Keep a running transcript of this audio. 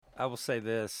I will say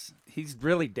this. He's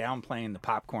really downplaying the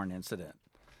popcorn incident.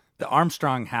 The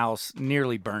Armstrong house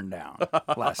nearly burned down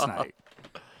last night.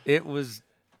 It was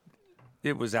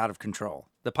out of control.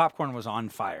 The popcorn was on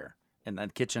fire in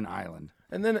that kitchen island.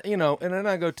 And then,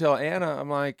 I go tell Anna,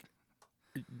 I'm like,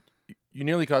 you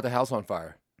nearly caught the house on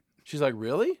fire. She's like,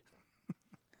 really?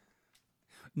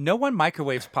 No one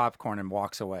microwaves popcorn and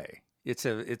walks away. It's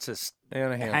a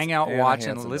hang out, watch,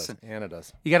 and listen. Anna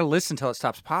does. You got to listen until it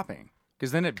stops popping,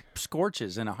 because then it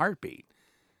scorches in a heartbeat.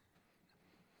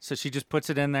 So she just puts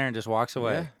it in there and just walks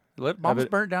away. Yeah. Mom's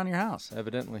burnt down your house.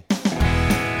 Evidently.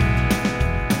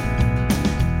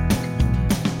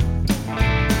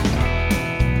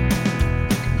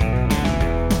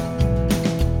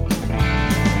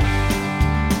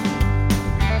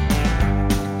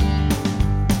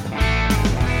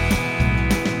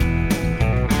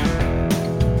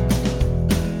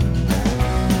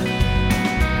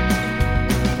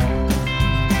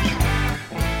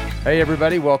 Hey,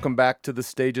 everybody. Welcome back to the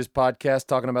Stages podcast,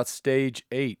 talking about Stage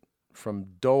 8 from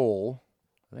Dole.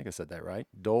 I think I said that right.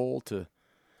 Dole to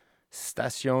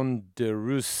Station de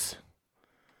Russe.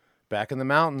 Back in the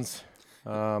mountains.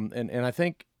 And I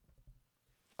think,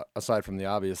 aside from the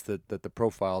obvious, that the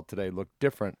profile today looked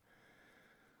different.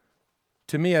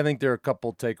 To me, I think there are a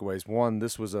couple takeaways. One,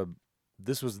 this was a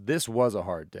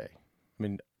hard day. I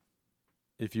mean,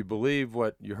 if you believe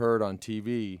what you heard on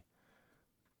TV,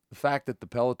 the fact that the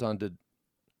peloton did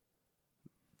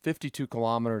 52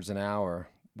 kilometers an hour,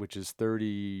 which is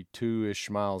 32-ish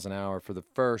miles an hour for the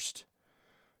first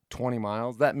 20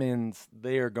 miles, that means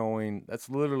they are going, that's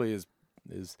literally is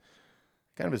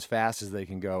kind of as fast as they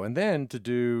can go. And then to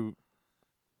do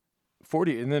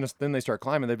 40, and then they start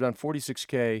climbing. They've done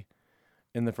 46K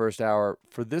in the first hour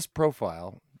for this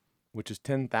profile, which is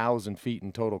 10,000 feet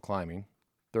in total climbing,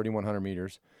 3,100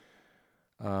 meters.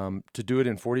 To do it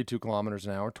in 42 kilometers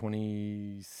an hour,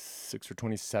 26 or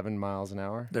 27 miles an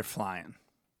hour. They're flying.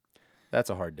 That's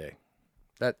a hard day.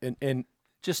 That and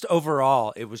just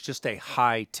overall, it was just a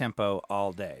high tempo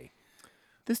all day.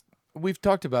 This we've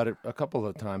talked about it a couple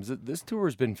of times. This tour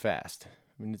has been fast.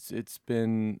 I mean, it's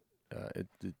been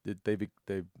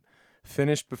they've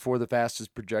finished before the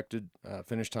fastest projected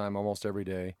finish time almost every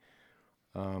day.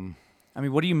 I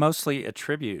mean, what do you mostly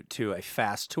attribute to a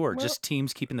fast tour? Well, just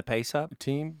teams keeping the pace up?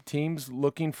 Teams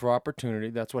looking for opportunity.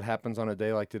 That's what happens on a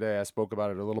day like today. I spoke about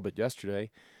it a little bit yesterday.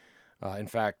 In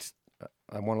fact,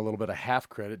 I won a little bit of half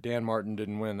credit. Dan Martin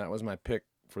didn't win. That was my pick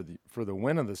for the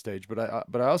win of the stage. But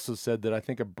I also said that I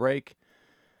think a break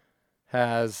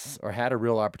had a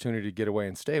real opportunity to get away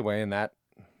and stay away, and that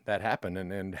happened.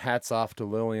 And hats off to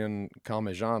Lilian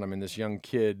Calmejean. I mean, this young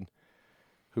kid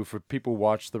who, for people who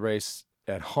watched the race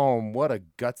at home, what a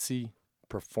gutsy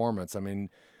performance. I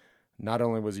mean, not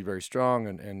only was he very strong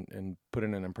and put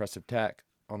in an impressive tack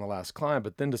on the last climb,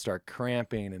 but then to start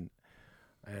cramping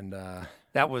and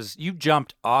that was, you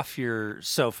jumped off your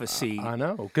sofa seat. I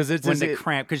know, because it's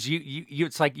cramp, because you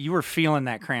it's like you were feeling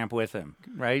that cramp with him,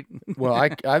 right? Well,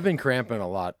 I've been cramping a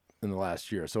lot in the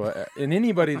last year, so and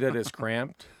anybody that is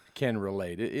cramped can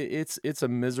relate. It's a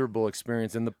miserable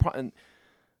experience, and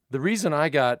the reason I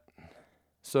got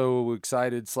so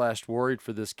excited / worried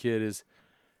for this kid is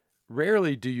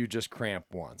rarely do you just cramp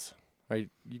once,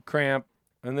 right? You cramp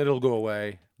and then it'll go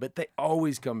away, but they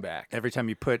always come back. Every time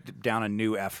you put down a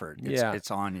new effort,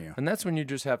 it's on you. And that's when you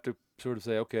just have to sort of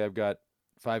say, okay, I've got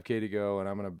 5K to go and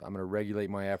I'm gonna regulate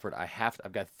my effort.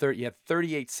 I've got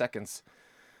 38 seconds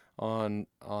on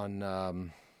why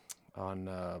am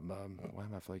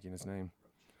I flaking his name?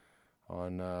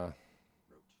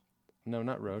 No,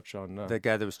 not Roach. On the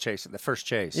guy that was chasing the first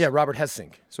chase. Yeah, Robert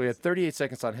Hessink. So he had 38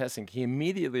 seconds on Hessink. He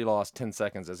immediately lost 10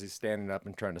 seconds as he's standing up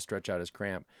and trying to stretch out his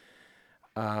cramp.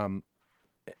 And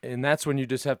that's when you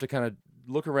just have to kind of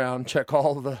look around, check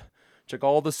all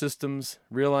the systems,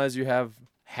 realize you have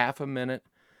half a minute,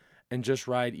 and just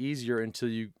ride easier until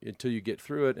you get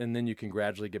through it, and then you can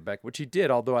gradually get back. Which he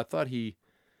did, although I thought he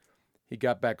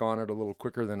got back on it a little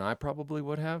quicker than I probably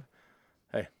would have.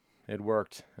 Hey, it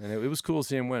worked, and it was cool to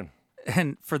see him win.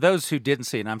 And for those who didn't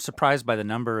see it, and I'm surprised by the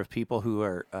number of people who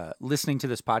are listening to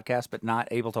this podcast but not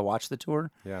able to watch the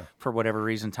tour for whatever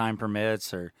reason, time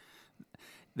permits, or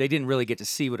they didn't really get to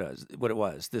see what it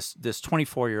was. This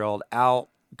 24-year-old out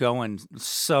going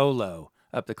solo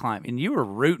up the climb, and you were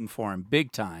rooting for him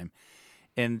big time.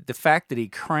 And the fact that he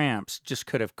cramps just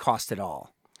could have cost it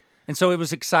all. And so it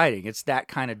was exciting. It's that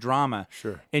kind of drama.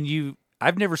 Sure. And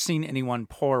I've never seen anyone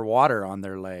pour water on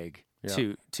their leg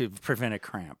to prevent a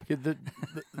cramp.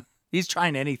 He's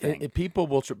trying anything. People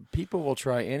will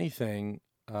try anything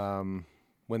when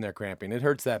they're cramping. It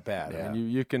hurts that bad. Yeah. I mean,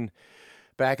 you can.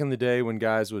 Back in the day when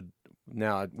guys would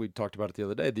now we talked about it the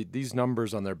other day. These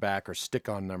numbers on their back are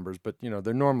stick-on numbers, but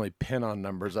they're normally pin-on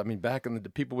numbers. I mean, back in the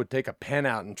people would take a pen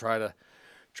out and try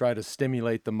to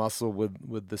stimulate the muscle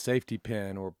with the safety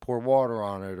pin, or pour water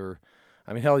on it, or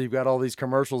I mean, hell, you've got all these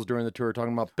commercials during the tour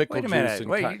talking about pickle juice. Wait a minute.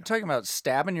 Wait, you're talking about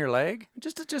stabbing your leg?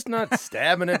 Just not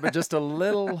stabbing it, but just a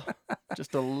little.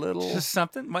 Just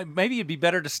something. Maybe it'd be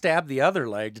better to stab the other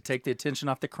leg to take the attention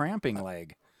off the cramping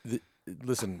leg.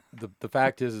 Listen, the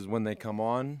fact is when they come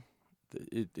on,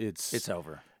 it's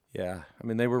over. Yeah, I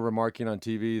mean, they were remarking on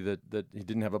TV that he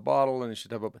didn't have a bottle and he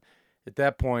should have a. At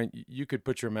that point, you could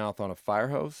put your mouth on a fire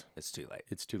hose. It's too late.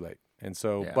 It's too late. And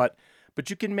so, Yeah. but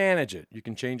you can manage it. You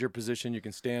can change your position. You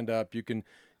can stand up. You can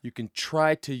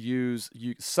try to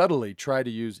subtly try to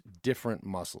use different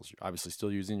muscles. You're obviously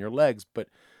still using your legs, but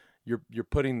you're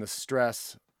putting the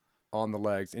stress on the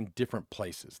legs in different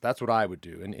places. That's what I would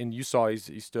do. And you saw he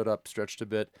stood up, stretched a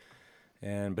bit,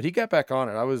 but he got back on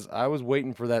it. I was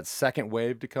waiting for that second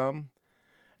wave to come.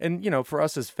 And for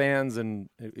us as fans, and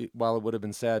while it would have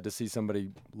been sad to see somebody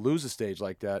lose a stage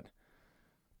like that,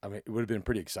 I mean, it would have been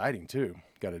pretty exciting too.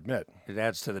 Got to admit, it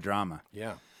adds to the drama.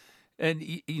 Yeah. And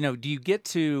do you get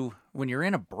to, when you're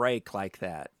in a break like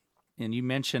that, and you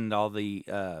mentioned all the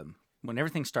when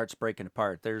everything starts breaking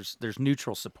apart, there's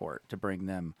neutral support to bring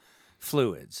them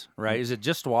fluids, right? Is it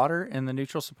just water in the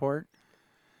neutral support?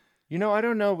 I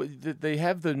don't know. They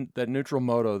have that neutral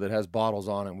moto that has bottles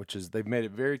on it, which is they've made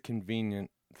it very convenient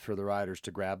for the riders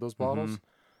to grab those bottles.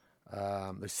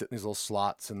 They sit in these little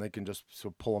slots and they can just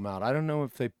sort of pull them out. I don't know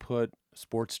if they put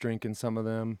sports drink in some of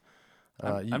them.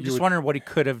 I'm just wondering what he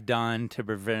could have done to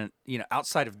prevent,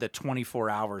 outside of the 24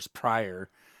 hours prior,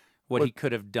 what he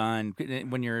could have done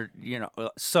when you're,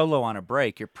 solo on a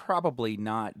break. You're probably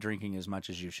not drinking as much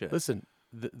as you should. Listen,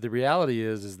 the reality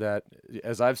is that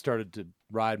as I've started to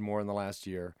ride more in the last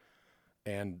year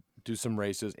and do some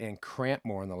races and cramp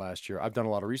more in the last year, I've done a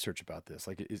lot of research about this.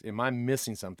 Like, am I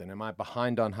missing something? Am I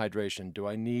behind on hydration? Do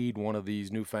I need one of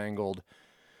these newfangled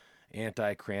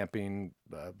anti-cramping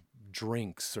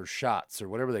drinks or shots or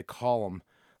whatever they call them?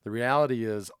 The reality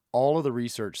is all of the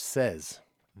research says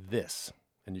this,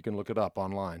 and you can look it up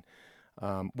online.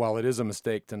 While it is a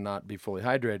mistake to not be fully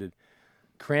hydrated,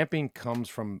 cramping comes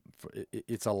from,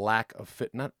 it's a lack of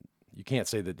fit. You can't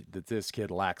say that this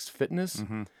kid lacks fitness,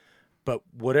 but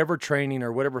whatever training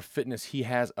or whatever fitness he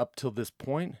has up till this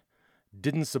point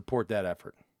didn't support that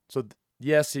effort. So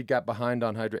yes, he got behind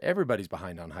on hydration. Everybody's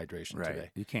behind on hydration today.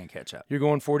 You can't catch up. You're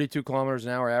going 42 kilometers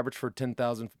an hour average for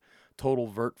 10,000 total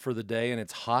vert for the day, and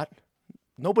it's hot.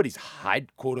 Nobody's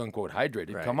quote unquote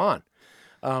hydrated. Right. Come on.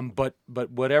 But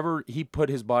whatever he put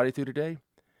his body through today,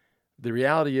 the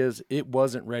reality is it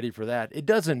wasn't ready for that. It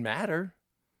doesn't matter.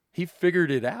 He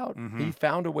figured it out. He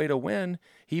found a way to win.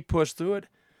 He pushed through it.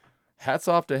 Hats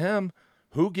off to him.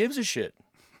 Who gives a shit?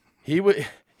 He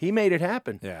made it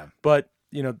happen. Yeah. But,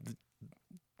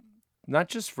 not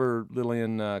just for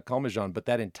Lilian Calmejean, but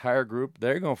that entire group,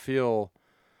 they're going to feel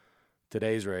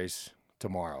today's race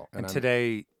tomorrow. And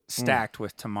today stacked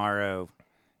with tomorrow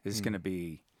is going to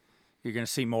be, you're going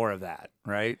to see more of that,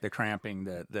 right? The cramping,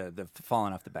 the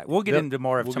falling off the back. We'll get into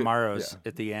more of tomorrow's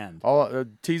at the end. A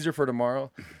teaser for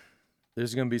tomorrow.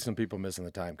 There's going to be some people missing the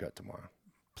time cut tomorrow.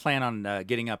 Plan on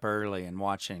getting up early and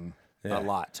watching a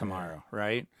lot tomorrow,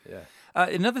 right? Yeah.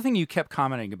 Another thing you kept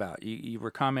commenting about, you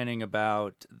were commenting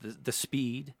about the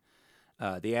speed.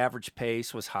 The average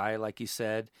pace was high, like you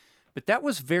said, but that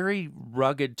was very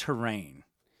rugged terrain.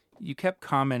 You kept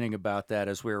commenting about that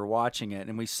as we were watching it,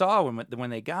 and we saw when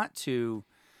they got to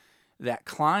that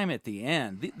climb at the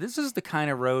end, this is the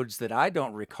kind of roads that I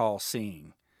don't recall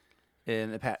seeing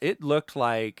in the past. It looked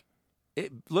like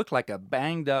a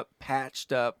banged up,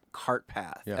 patched up cart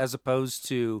path, as opposed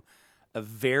to a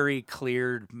very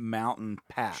cleared mountain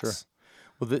pass. Sure.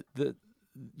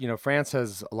 Well, France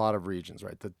has a lot of regions,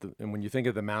 right? And when you think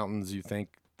of the mountains, you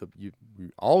think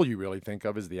all you really think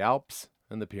of is the Alps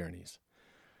and the Pyrenees.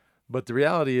 But the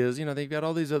reality is, they've got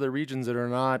all these other regions that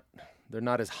they're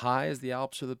not as high as the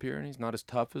Alps or the Pyrenees, not as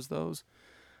tough as those.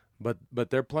 But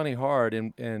they're plenty hard,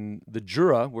 and the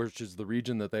Jura, which is the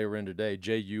region that they were in today,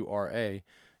 Jura,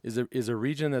 is a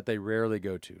region that they rarely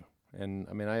go to. And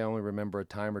I mean, I only remember a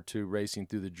time or two racing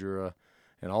through the Jura,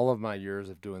 in all of my years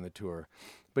of doing the tour.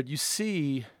 But you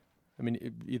see, I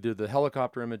mean, either the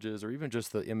helicopter images or even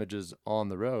just the images on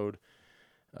the road.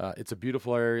 It's a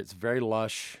beautiful area. It's very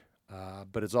lush,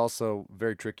 but it's also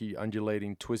very tricky,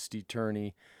 undulating, twisty,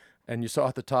 turny. And you saw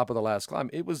at the top of the last climb,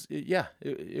 it was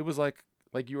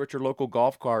like you were at your local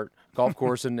golf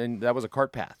course, and that was a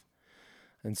cart path.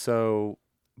 And so,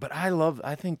 but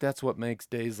I think that's what makes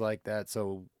days like that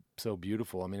so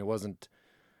beautiful. I mean, it wasn't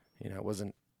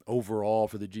overall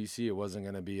for the GC, it wasn't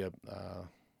going to be a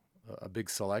big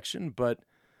selection, but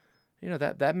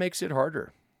that makes it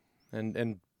harder, and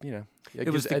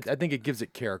I think it gives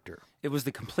it character. It was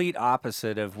the complete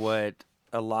opposite of what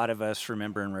a lot of us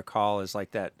remember and recall as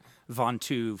like that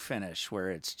Ventoux finish where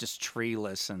it's just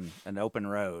treeless and an open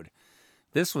road.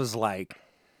 This was like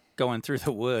going through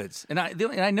the woods. And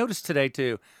I noticed today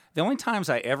too, the only times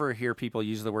I ever hear people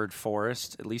use the word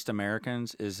forest, at least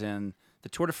Americans, is in the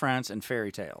Tour de France and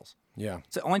fairy tales. Yeah.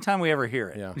 It's the only time we ever hear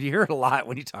it. Yeah. You hear it a lot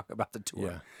when you talk about the Tour.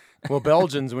 Yeah. Well,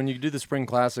 Belgians, when you do the spring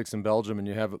classics in Belgium and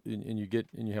you have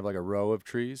like a row of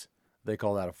trees, they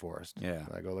call that a forest. Yeah.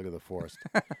 I go look at the forest.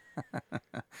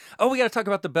 Oh, we got to talk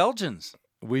about the Belgians.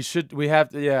 We have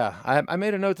to, yeah. I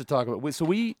made a note to talk about.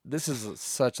 This is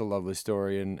such a lovely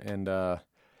story, and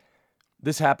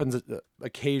this happens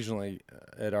occasionally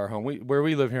at our home. Where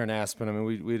we live here in Aspen. I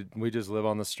mean, we just live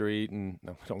on the street, and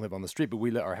no, we don't live on the street,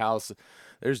 but our house.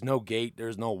 There's no gate,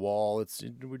 there's no wall.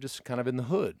 We're just kind of in the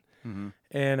hood. Mm-hmm.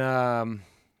 And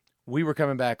we were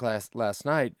coming back last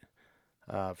night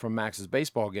from Max's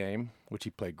baseball game, which he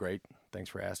played great.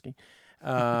 Thanks for asking.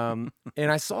 And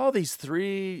I saw these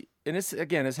three, and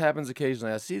this happens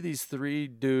occasionally. I see these three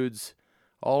dudes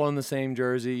all in the same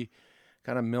jersey,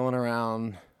 kind of milling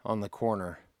around on the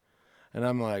corner. And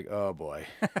I'm like, oh boy,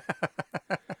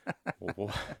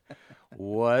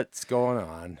 what's going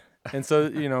on? And so,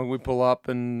 we pull up,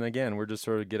 and again, we're just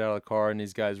sort of get out of the car, and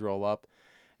these guys roll up.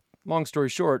 Long story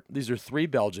short, these are three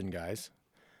Belgian guys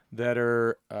that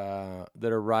are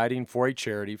riding for a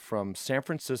charity from San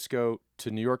Francisco to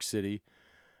New York City,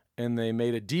 and they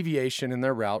made a deviation in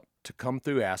their route to come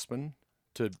through Aspen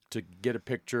to get a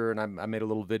picture, and I made a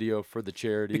little video for the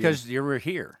charity. Because you were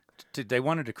here. They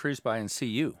wanted to cruise by and see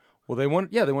you. Well, they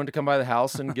wanted to come by the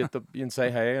house and get and say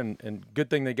hey, and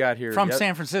good thing they got here. From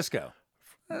San Francisco.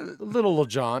 Little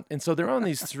jaunt. And so they're on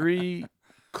these three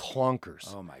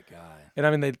clunkers. Oh, my God. And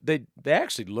I mean, they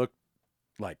actually looked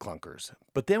like clunkers.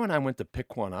 But then when I went to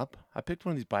pick one up, I picked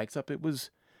one of these bikes up. It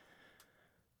was,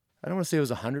 I don't want to say it was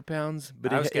 100 pounds,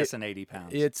 but I was guessing 80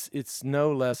 pounds. It's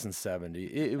no less than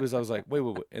 70. I was like, wait.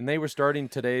 And they were starting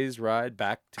today's ride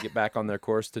back to get back on their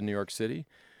course to New York City,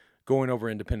 going over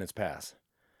Independence Pass.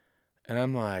 And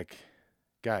I'm like,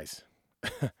 guys,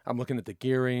 I'm looking at the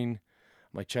gearing.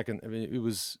 I'm like checking. I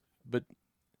mean, but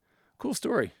cool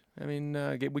story. I mean,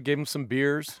 we gave them some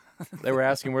beers. They were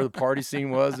asking where the party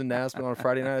scene was in Aspen on a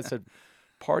Friday night. I said,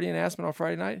 party in Aspen on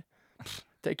Friday night?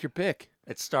 Take your pick.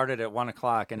 It started at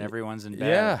 1:00 and everyone's in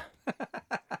bed. Yeah.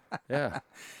 Yeah.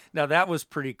 Now that was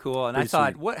pretty cool. And I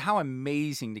thought, sweet. how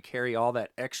amazing to carry all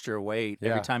that extra weight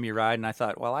every time you ride. And I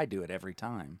thought, well, I do it every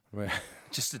time.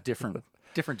 Just a different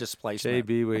displacement.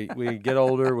 JB, we get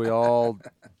older, we all,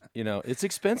 it's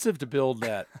expensive to build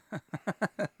that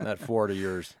Ford of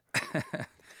yours.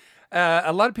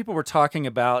 A lot of people were talking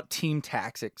about team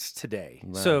tactics today.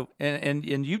 Right. So,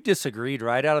 and you disagreed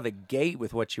right out of the gate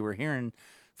with what you were hearing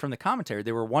from the commentary.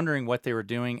 They were wondering what they were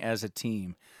doing as a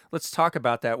team. Let's talk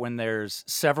about that when there's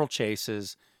several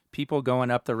chases, people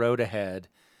going up the road ahead,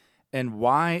 and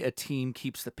why a team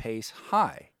keeps the pace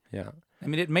high. Yeah. I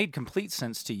mean, it made complete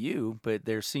sense to you, but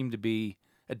there seemed to be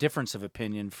a difference of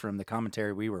opinion from the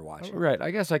commentary we were watching. Right. I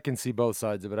guess I can see both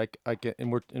sides of it. I can,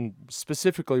 and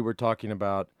specifically we're talking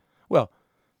about, well,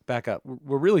 back up.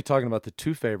 We're really talking about the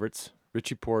two favorites,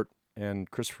 Richie Porte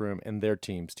and Chris Froome, and their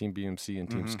teams, Team BMC and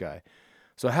Team Sky.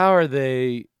 So how are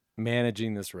they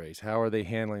managing this race? How are they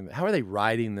handling it? How are they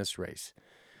riding this race?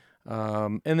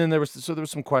 And then there was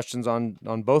some questions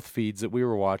on both feeds that we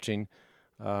were watching.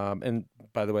 And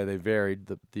by the way, they varied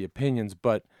the opinions,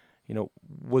 but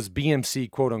was BMC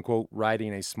quote unquote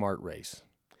riding a smart race?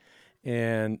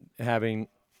 And having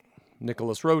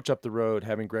Nicholas Roach up the road,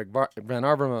 having Greg Van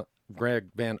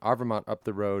Avermaet up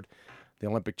the road, the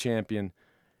Olympic champion.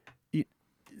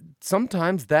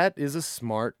 Sometimes that is a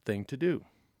smart thing to do,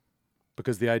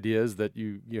 because the idea is that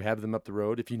you have them up the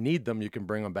road. If you need them, you can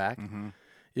bring them back. Mm-hmm.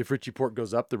 If Richie Porte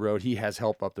goes up the road, he has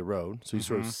help up the road. So you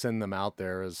sort of send them out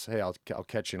there as, hey, I'll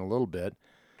catch you in a little bit.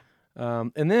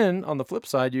 And then on the flip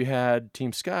side, you had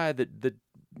Team Sky that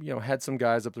had some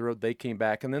guys up the road. They came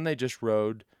back, and then they just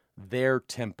rode their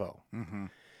tempo. Mm-hmm.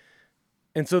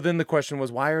 And so then the question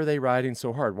was, why are they riding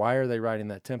so hard? Why are they riding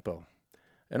that tempo?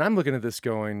 And I'm looking at this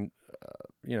going,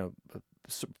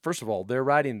 first of all, they're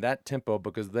riding that tempo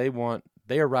because they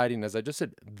are riding, as I just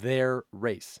said, their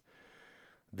race.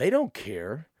 They don't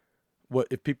care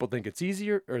if people think it's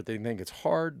easier or if they think it's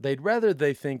hard.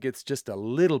 They think it's just a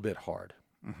little bit hard,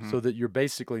 so that you're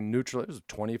basically neutral. There's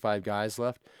 25 guys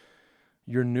left.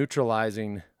 You're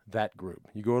neutralizing that group.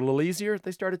 You go a little easier,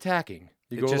 they start attacking.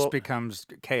 It just becomes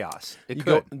chaos. You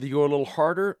go a little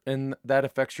harder, and that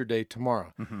affects your day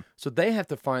tomorrow. So they have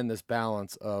to find this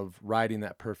balance of riding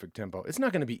that perfect tempo. It's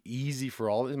not going to be easy for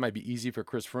all. It might be easy for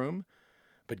Chris Froome,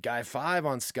 but Guy 5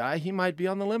 on Sky, he might be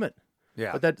on the limit.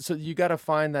 Yeah. So you got to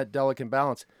find that delicate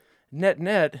balance.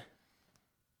 Net,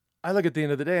 I look at the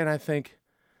end of the day and I think,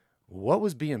 what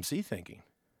was BMC thinking?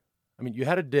 I mean, you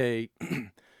had a day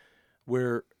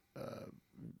where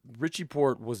Richie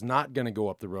Port was not going to go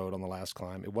up the road on the last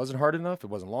climb. It wasn't hard enough. It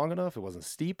wasn't long enough. It wasn't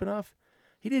steep enough.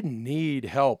 He didn't need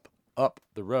help up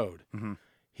the road.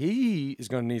 He is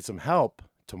going to need some help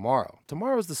tomorrow.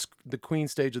 Tomorrow is the Queen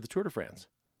stage of the Tour de France,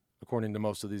 according to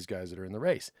most of these guys that are in the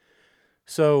race.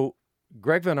 So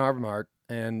Greg Van Avermaet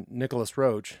and Nicholas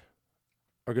Roach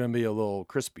are going to be a little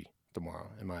crispy tomorrow,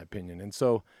 in my opinion. And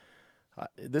so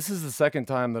this is the second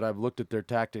time that I've looked at their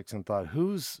tactics and thought,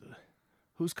 who's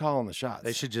calling the shots?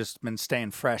 They should just been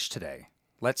staying fresh today.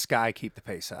 Let Sky keep the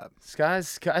pace up.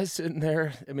 Sky's sitting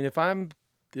there. I mean, if I'm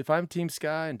Team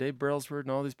Sky and Dave Brailsford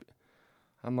and all these,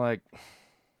 I'm like,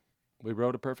 we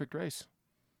rode a perfect race.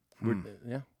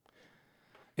 Yeah.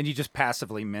 And you just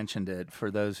passively mentioned it for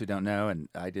those who don't know, and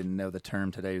I didn't know the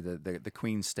term today, the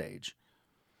Queen stage.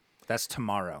 That's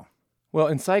tomorrow. Well,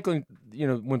 in cycling,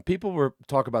 when people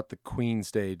talk about the Queen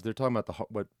stage, they're talking about a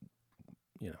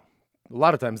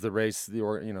lot of times the race,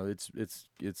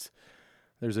 it's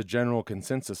there's a general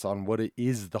consensus on what it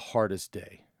is the hardest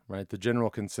day, right? The general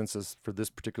consensus for this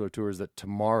particular tour is that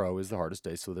tomorrow is the hardest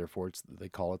day, so therefore they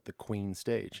call it the Queen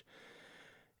stage.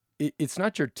 It's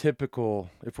not your typical,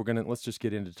 let's just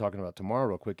get into talking about tomorrow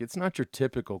real quick. It's not your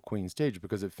typical Queen stage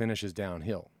because it finishes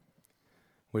downhill.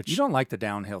 Which you don't like the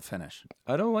downhill finish.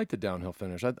 I don't like the downhill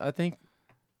finish. I think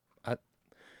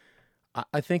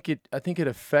it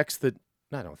affects the.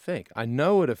 I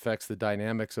know it affects the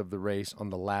dynamics of the race on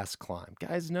the last climb.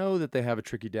 Guys know that they have a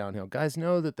tricky downhill. Guys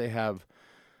know that they have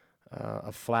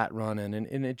a flat run in,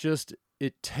 and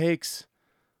it takes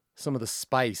some of the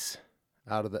spice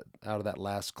out of that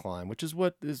last climb, which is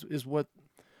what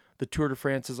the Tour de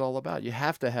France is all about. You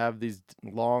have to have these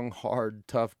long, hard,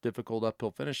 tough, difficult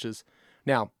uphill finishes.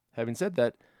 Now, having said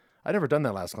that, I've never done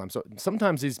that last climb. So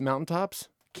sometimes these mountaintops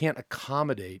can't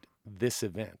accommodate this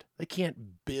event. They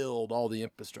can't build all the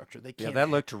infrastructure. They can't. Yeah,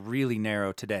 that looked really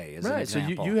narrow today as an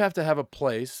example. So you have to have a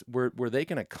place where they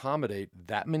can accommodate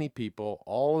that many people,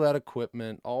 all of that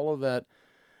equipment, all of that,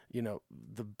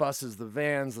 the buses, the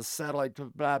vans, the satellite,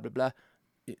 blah, blah, blah.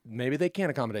 Maybe they can't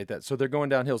accommodate that. So they're going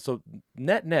downhill. So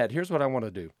net, here's what I want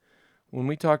to do. When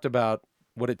we talked about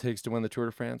what it takes to win the Tour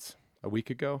de France a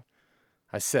week ago,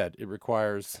 I said it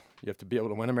requires, you have to be able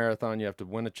to win a marathon, you have to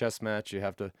win a chess match, you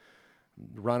have to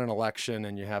run an election,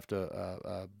 and you have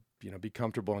to be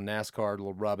comfortable in NASCAR, a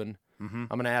little rubbing. I'm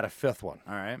going to add a fifth one.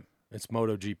 All right. It's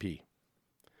MotoGP.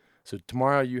 So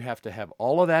tomorrow you have to have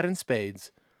all of that in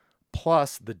spades,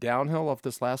 plus the downhill of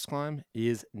this last climb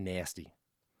is nasty.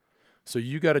 So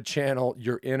you got to channel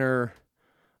your inner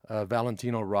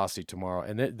Valentino Rossi tomorrow,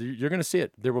 and you're going to see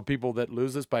it. There will be people that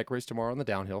lose this bike race tomorrow on the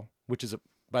downhill, which is,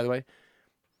 by the way,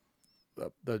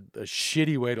 a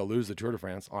shitty way to lose the Tour de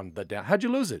France on the down. How'd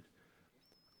you lose it?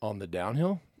 On the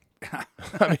downhill?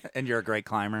 And you're a great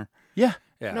climber. Yeah.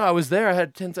 No, I was there. I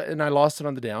had 10 seconds, and I lost it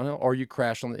on the downhill, or you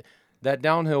crashed on the. That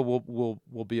downhill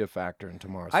will be a factor in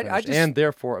tomorrow's finish, and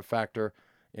therefore a factor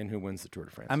in who wins the Tour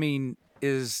de France. I mean,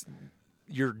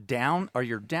 are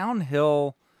your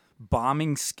downhill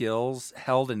bombing skills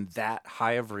held in that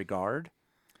high of regard?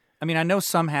 I mean, I know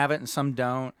some have it and some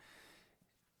don't.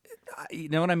 You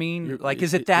know what I mean?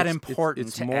 Is it that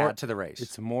important to add to the race?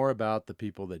 It's more about the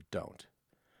people that don't.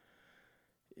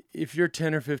 If you're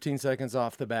 10 or 15 seconds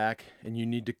off the back and you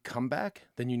need to come back,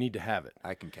 then you need to have it.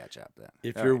 I can catch up then.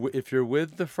 If you're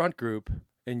with the front group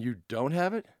and you don't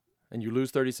have it and you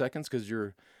lose 30 seconds because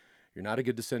you're not a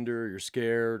good descender, or you're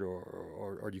scared,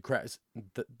 or you crash,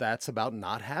 that's about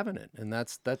not having it, and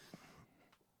that's that.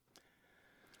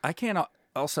 I can't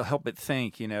also help but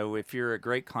think, if you're a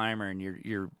great climber and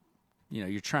you're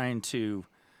trying to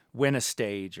win a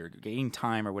stage or gain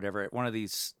time or whatever at one of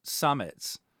these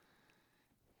summits,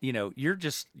 you're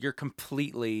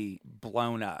completely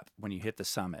blown up when you hit the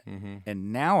summit.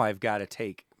 And now I've got to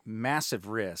take massive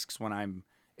risks when I'm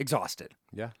exhausted.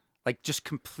 Yeah. Like just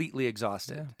completely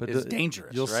exhausted. Yeah, but it's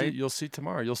dangerous, right? You'll see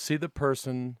tomorrow. You'll see the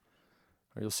person,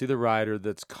 or you'll see the rider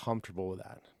that's comfortable with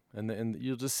that. And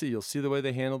you'll see the way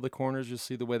they handle the corners. You'll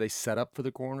see the way they set up for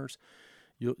the corners.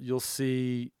 You'll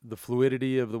see the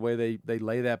fluidity of the way they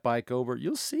lay that bike over.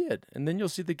 You'll see it. And then you'll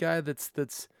see the guy that's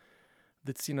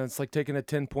it's like taking a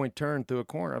 10-point turn through a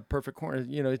corner, a perfect corner.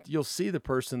 You'll see the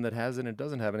person that has it and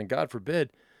doesn't have it. And God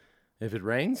forbid, If it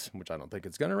rains, which I don't think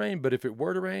it's going to rain, but if it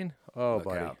were to rain,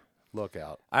 look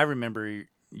out. I remember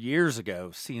years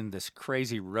ago seeing this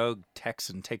crazy rogue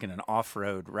Texan taking an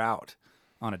off-road route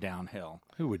on a downhill.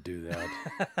 Who would do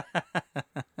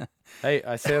that? Hey,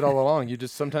 I say it all along.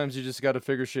 Sometimes you just got to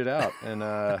figure shit out. And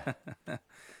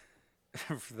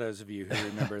for those of you who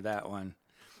remember that one.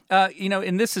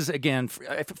 And this is, again,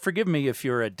 forgive me if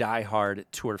you're a diehard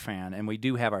Tour fan, and we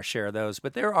do have our share of those,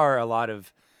 but there are a lot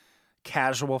of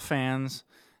casual fans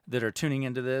that are tuning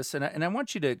into this, and I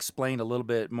want you to explain a little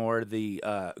bit more the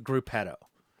gruppetto.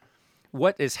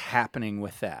 What is happening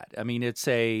with that? I mean, it's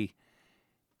a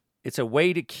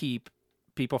way to keep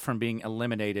people from being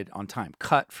eliminated on time,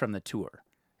 cut from the Tour.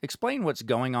 Explain what's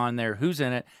going on there, who's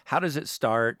in it, how does it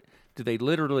start? Do they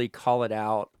literally call it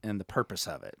out and the purpose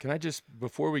of it? Can I just,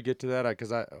 before we get to that,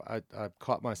 because I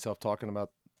caught myself talking about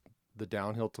the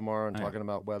downhill tomorrow and talking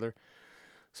about weather.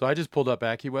 So I just pulled up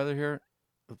AccuWeather here.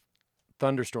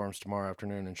 Thunderstorms tomorrow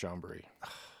afternoon in Chambéry.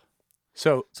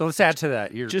 So let's add to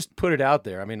that. Just put it out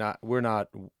there. I mean, we're not,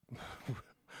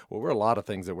 well, we're a lot of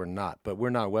things that we're not, but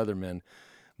we're not weathermen.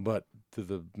 But to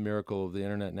the miracle of the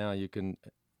internet now, you can,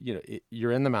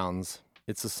 you're in the mountains.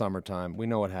 It's the summertime. We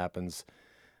know what happens.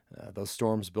 Those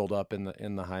storms build up in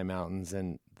the high mountains,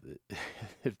 and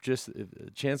if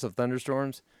chance of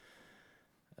thunderstorms,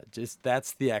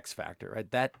 that's the X factor, right?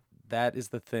 That is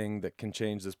the thing that can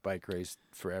change this bike race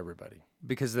for everybody.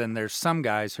 Because then there's some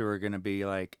guys who are going to be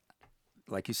like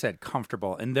you said,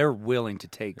 comfortable, and they're willing to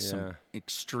take some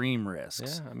extreme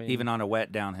risks, even on a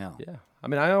wet downhill. Yeah, I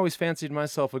mean, I always fancied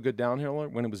myself a good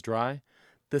downhiller when it was dry.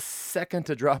 The second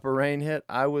a drop of rain hit,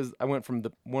 I went from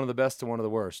one of the best to one of the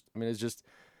worst. I mean, I just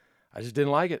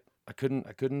didn't like it. I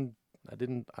didn't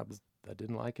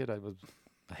like it. I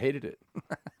hated it.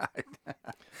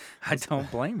 I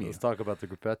don't blame you. Let's talk about the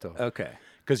gruppetto. Okay.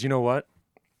 Because you know what?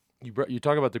 You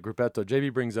talk about the gruppetto.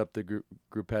 JB brings up the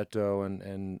gruppetto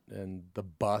and the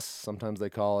bus, sometimes they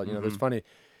call it. You know, there's funny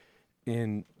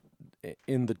in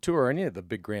the Tour, any of the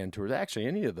big grand tours, actually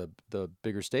any of the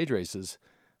bigger stage races,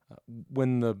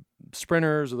 when the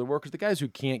sprinters or the workers, the guys who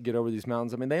can't get over these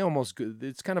mountains, I mean,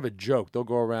 it's kind of a joke. They'll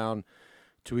go around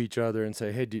to each other and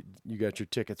say, hey, you got your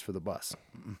tickets for the bus?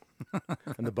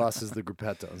 And the bus is the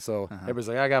gruppetto. And so everybody's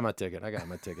like, I got my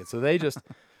ticket. So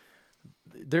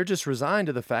they're just resigned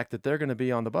to the fact that they're going to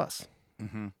be on the bus,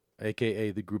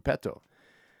 a.k.a. the gruppetto,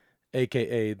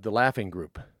 a.k.a. the laughing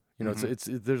group. You know, it's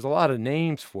there's a lot of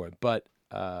names for it, but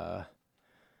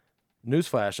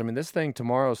newsflash, I mean, this thing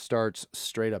tomorrow starts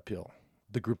straight uphill.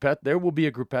 There will be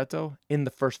a gruppetto in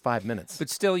the first 5 minutes. But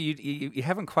still, you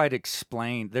haven't quite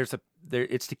explained.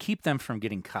 It's to keep them from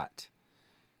getting cut.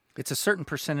 It's a certain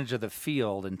percentage of the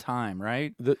field and time,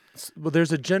 right? Well,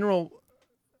 there's a general,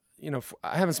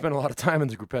 I haven't spent a lot of time in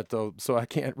the gruppetto, so I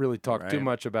can't really talk too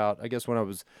much about. I guess when I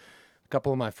was a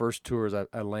couple of my first tours,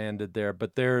 I landed there.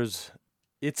 But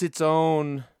it's its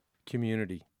own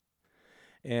community.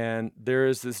 And there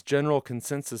is this general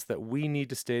consensus that we need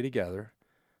to stay together.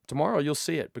 Tomorrow you'll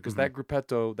see it because that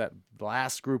gruppetto, that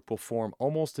last group will form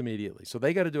almost immediately. So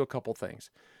they got to do a couple things.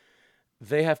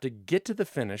 They have to get to the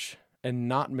finish and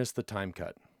not miss the time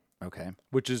cut. Okay.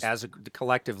 Which is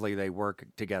collectively they work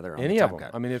together on any the of time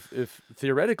them. cut. I mean, if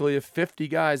theoretically if 50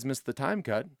 guys miss the time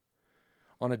cut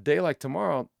on a day like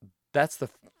tomorrow, that's the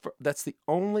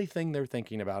only thing they're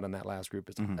thinking about in that last group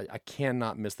is I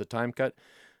cannot miss the time cut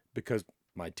because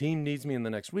my team needs me in the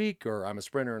next week, or I'm a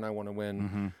sprinter and I want to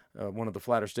win one of the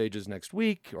flatter stages next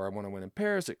week, or I want to win in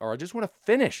Paris, or I just want to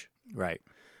finish. Right.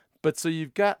 But so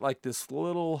you've got like this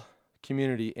little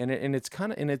community, and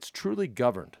it's truly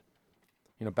governed.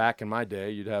 Back in my day,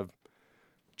 you'd have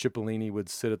Cipollini would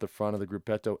sit at the front of the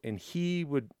gruppetto, and he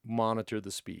would monitor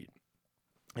the speed.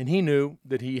 And he knew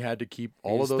that he had to keep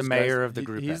all of those guys. He's the mayor of the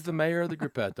gruppetto. He's the mayor of the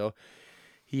gruppetto.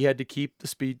 He had to keep the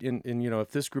speed. And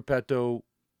if this gruppetto,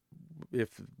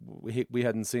 if we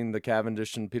hadn't seen the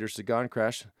Cavendish and Peter Sagan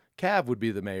crash, Cav would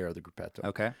be the mayor of the gruppetto.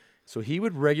 Okay. So he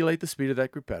would regulate the speed of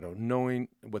that gruppetto, knowing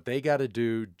what they got to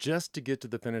do just to get to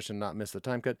the finish and not miss the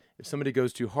time cut. If somebody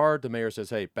goes too hard, the mayor says,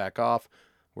 hey, back off.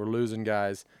 We're losing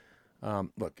guys.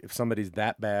 Look, if somebody's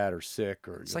that bad or sick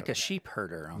or it's like a sheep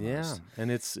herder almost. Yeah,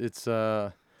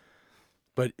 and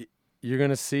but you're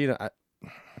gonna see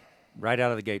right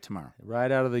out of the gate tomorrow.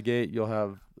 Right out of the gate, you'll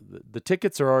have the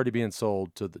tickets are already being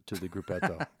sold to the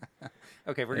gruppetto.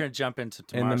 Okay, we're gonna jump into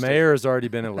tomorrow. And the mayor has already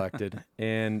been elected.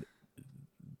 And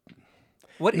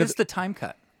what is the time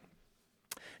cut?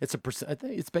 It's I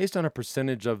think it's based on a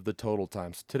percentage of the total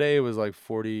time. So today it was like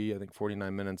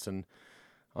 49 minutes, and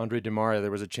Andre Di Maria,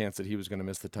 there was a chance that he was going to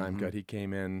miss the time cut. He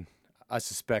came in, I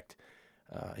suspect,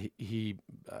 He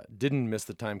didn't miss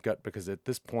the time cut because at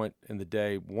this point in the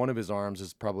day, one of his arms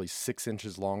is probably 6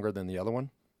 inches longer than the other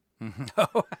one.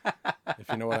 If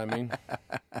you know what I mean.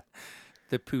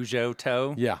 The Peugeot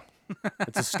toe? Yeah.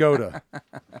 It's a Skoda.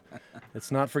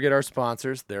 Let's not forget our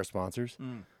sponsors, their sponsors.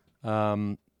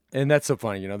 And that's so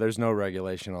funny, there's no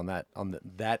regulation on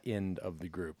that end of the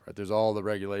group. Right? There's all the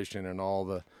regulation and all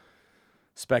the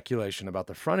speculation about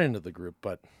the front end of the group,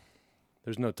 but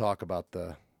there's no talk about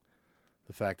the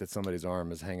fact that somebody's arm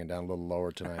is hanging down a little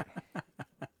lower tonight.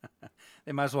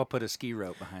 They might as well put a ski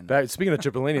rope behind them. Speaking of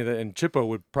Cipollini, and Chippo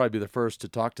would probably be the first to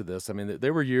talk to this. I mean,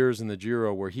 there were years in the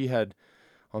Giro where he had,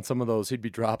 on some of those, he'd be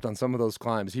dropped on some of those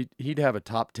climbs. He'd have a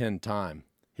top 10 time.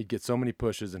 He'd get so many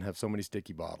pushes and have so many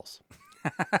sticky bottles.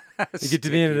 You get to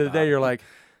the end of the day, you're like,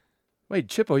 wait,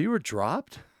 Chippo, you were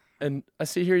dropped? And I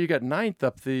see here you got 9th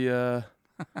up the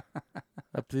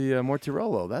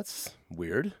Mortirolo. That's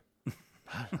weird.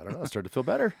 I don't know. I started to feel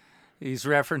better. He's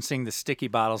referencing the sticky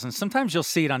bottles, and sometimes you'll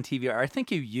see it on TV. Or I think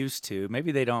you used to.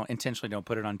 Maybe they don't intentionally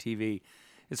put it on TV.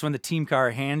 It's when the team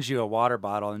car hands you a water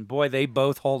bottle, and boy, they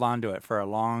both hold on to it for a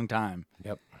long time.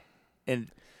 Yep.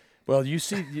 And well, you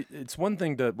see, it's one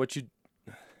thing to what you.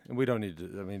 We don't need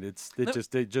to. I mean,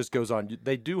 it just goes on.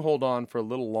 They do hold on for a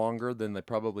little longer than they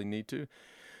probably need to,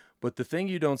 but the thing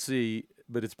you don't see.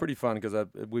 But it's pretty fun because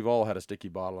we've all had a sticky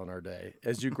bottle in our day.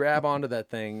 As you grab onto that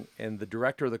thing and the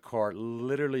director of the car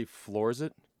literally floors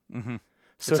it. Mm-hmm.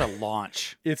 So it's a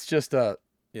launch. It's just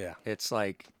yeah. It's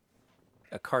like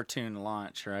a cartoon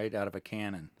launch, right, out of a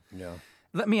cannon. Yeah.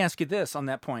 Let me ask you this on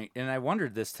that point, and I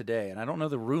wondered this today, and I don't know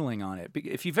the ruling on it.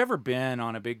 If you've ever been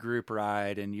on a big group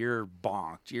ride and you're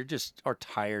bonked, you just are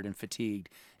tired and fatigued,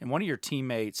 and one of your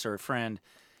teammates or a friend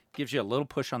gives you a little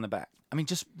push on the back. I mean,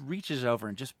 just reaches over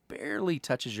and just barely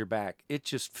touches your back. It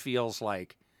just feels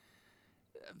like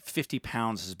 50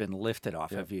 pounds has been lifted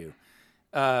off of you.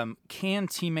 Can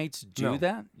teammates do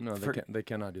that? No, they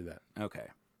cannot do that. Okay.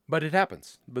 But it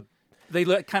happens. But they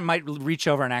might reach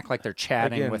over and act like they're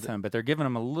chatting with him, but they're giving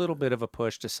him a little bit of a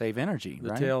push to save energy. The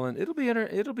right? tail end. It'll be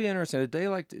interesting. A day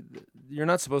like you're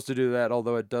not supposed to do that,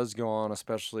 although it does go on,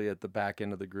 especially at the back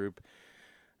end of the group.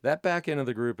 That back end of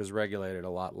the group is regulated a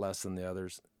lot less than the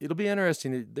others. It'll be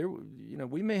interesting.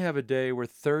 We may have a day where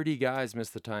 30 guys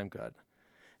miss the time cut.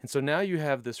 And so now you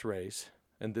have this race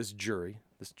and this jury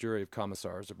of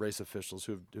commissars, of race officials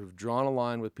who've drawn a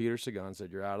line with Peter Sagan and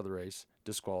said, you're out of the race,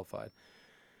 disqualified.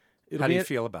 How do you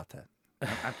feel about that?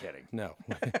 I'm kidding. No.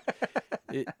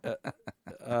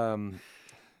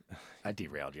 I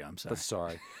derailed you. I'm sorry.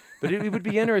 Sorry. But it would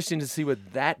be interesting to see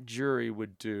what that jury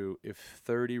would do if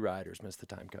 30 riders missed the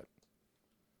time cut.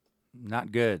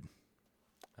 Not good.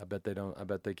 I bet they don't. I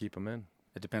bet they keep them in.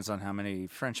 It depends on how many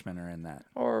Frenchmen are in that.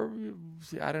 Or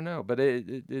I don't know. But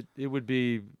it would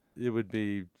be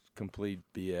complete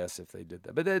BS if they did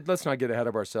that. But let's not get ahead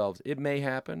of ourselves. It may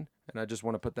happen, and I just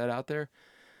want to put that out there.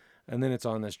 And then it's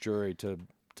on this jury to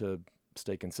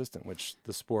stay consistent, which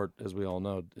the sport, as we all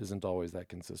know, isn't always that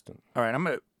consistent. All right, I'm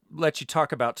going to let you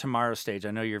talk about tomorrow's stage.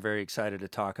 I know you're very excited to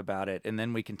talk about it, and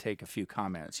then we can take a few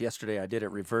comments. Yesterday I did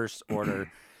it reverse order,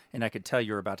 and I could tell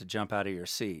you were about to jump out of your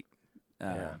seat.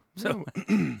 So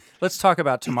let's talk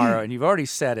about tomorrow, and you've already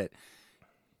said it.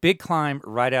 Big climb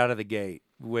right out of the gate,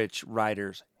 which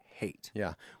riders hate.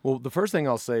 Yeah. Well, the first thing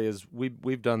I'll say is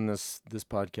we've done this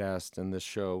podcast and this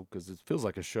show, because it feels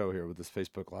like a show here with this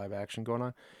Facebook Live action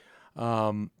going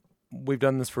on. We've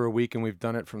done this for a week, and we've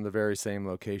done it from the very same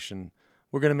location.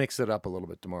 We're going to mix it up a little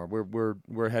bit tomorrow.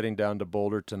 We're heading down to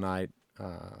Boulder tonight,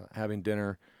 having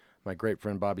dinner. My great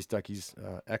friend Bobby Stuckey's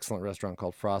excellent restaurant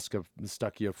called Frosca.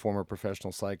 Stuckey, a former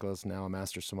professional cyclist, now a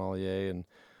master sommelier, and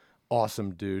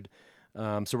awesome dude.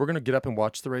 So we're going to get up and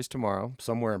watch the race tomorrow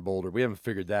somewhere in Boulder. We haven't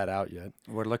figured that out yet.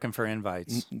 We're looking for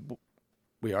invites.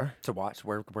 We are? To watch?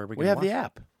 Where are we going to watch? We have the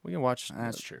app. We can watch.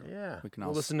 That's true. Yeah.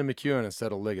 We'll listen to McEwen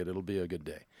instead of Liggett. It'll be a good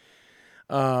day.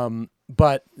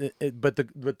 But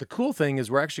the cool thing is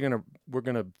we're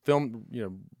gonna film,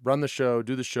 run the show,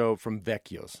 do the show from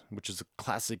Vecchio's, which is a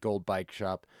classic old bike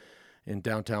shop in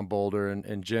downtown Boulder.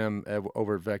 And Jim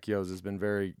over at Vecchio's has been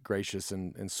very gracious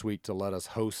and sweet to let us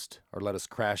host or let us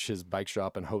crash his bike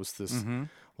shop and host this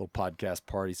little podcast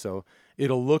party. So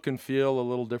it'll look and feel a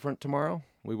little different tomorrow.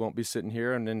 We won't be sitting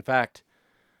here, and in fact,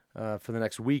 for the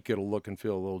next week, it'll look and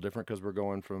feel a little different because we're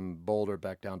going from Boulder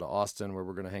back down to Austin, where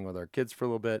we're going to hang with our kids for a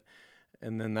little bit,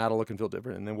 and then that'll look and feel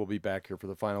different, and then we'll be back here for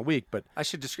the final week. But I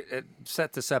should just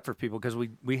set this up for people because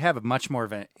we have a much more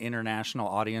of an international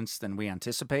audience than we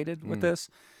anticipated with this.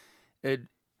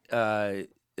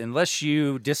 Unless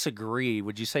you disagree,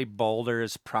 would you say Boulder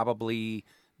is probably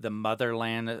the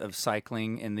motherland of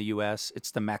cycling in the U.S.? It's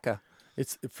the Mecca?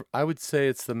 I would say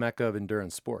it's the mecca of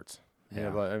endurance sports.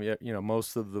 Yeah. I mean,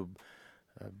 most of the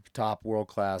top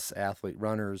world-class athlete,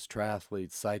 runners,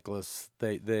 triathletes, cyclists,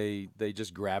 they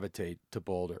just gravitate to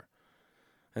Boulder.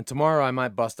 And tomorrow I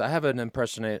might bust. I have an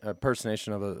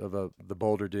impersonation of the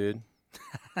Boulder dude,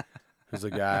 who's a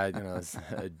guy.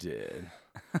 I did.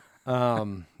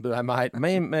 But I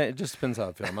may it just depends how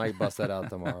I feel. I might bust that out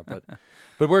tomorrow. But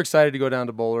we're excited to go down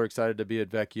to Boulder. Excited to be at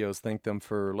Vecchio's. Thank them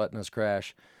for letting us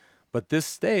crash. But this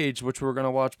stage, which we're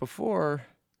gonna watch before,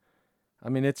 I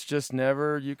mean, it's just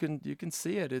never. You can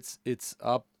see it. It's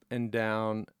up and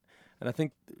down. And I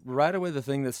think right away the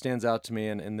thing that stands out to me,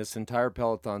 and this entire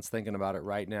peloton's thinking about it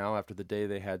right now after the day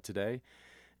they had today,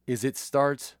 is it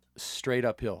starts straight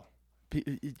uphill.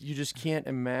 You just can't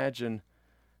imagine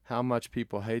how much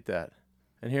people hate that.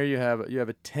 And here you have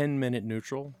a 10-minute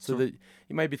neutral, so that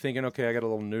you might be thinking, okay, I got a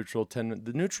little neutral.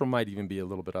 The neutral might even be a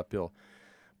little bit uphill.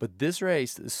 But this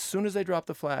race, as soon as they drop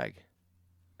the flag,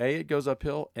 it goes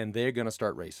uphill, and they're going to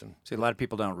start racing. See, a lot of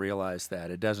people don't realize that.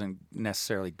 It doesn't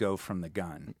necessarily go from the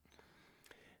gun.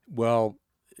 Well,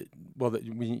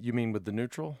 you mean with the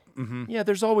neutral? Mm-hmm. Yeah,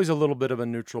 there's always a little bit of a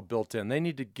neutral built in. They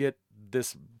need to get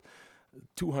this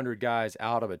 200 guys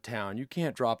out of a town. You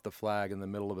can't drop the flag in the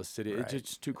middle of a city. Right. It's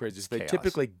just too crazy. It's They chaos.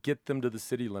 typically get them to the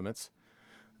city limits.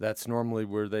 That's normally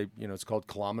where they, it's called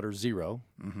kilometer zero.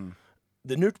 Mm-hmm.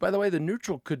 By the way, the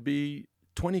neutral could be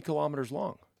 20 kilometers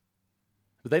long.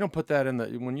 But they don't put that in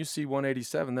when you see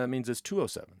 187, that means it's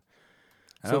 207.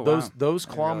 So those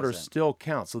kilometers still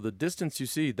count. So the distance you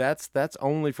see, that's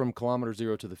only from kilometer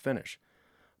zero to the finish.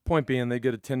 Point being, they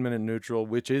get a 10-minute neutral,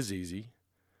 which is easy.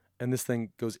 And this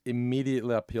thing goes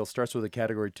immediately uphill, starts with a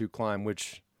Category 2 climb,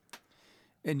 which...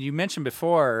 And you mentioned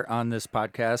before on this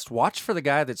podcast, watch for the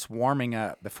guy that's warming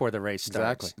up before the race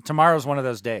starts. Exactly. Tomorrow's one of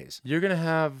those days. You're not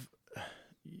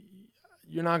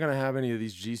going to have any of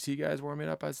these GC guys warming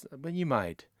up, but you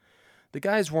might. The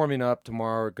guys warming up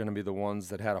tomorrow are going to be the ones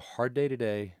that had a hard day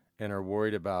today and are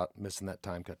worried about missing that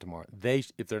time cut tomorrow.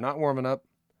 If they're not warming up,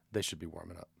 they should be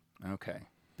warming up. Okay,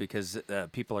 because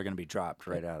people are going to be dropped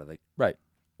right out of the...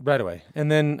 Right away.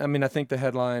 And then, I mean, I think the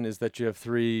headline is that you have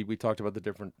three. We talked about the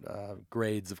different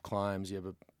grades of climbs. You have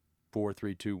a 4,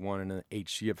 3, 2, 1, and an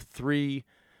H. You have 3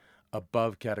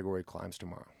 above category climbs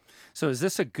tomorrow. So is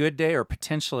this a good day or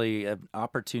potentially an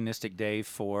opportunistic day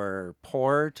for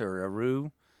Port or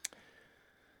Aru?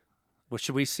 Well,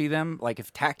 should we see them, like,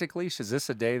 if tactically, is this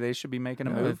a day they should be making a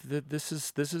move? This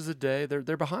is a day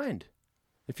they're behind.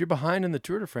 If you're behind in the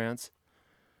Tour de France,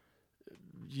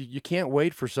 you can't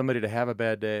wait for somebody to have a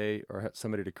bad day or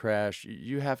somebody to crash.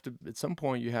 You have to, at some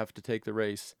point, you have to take the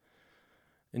race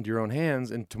into your own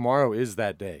hands, and tomorrow is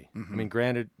that day. Mm-hmm. I mean,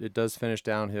 granted, it does finish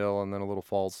downhill and then a little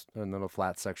falls and then a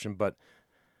flat section, but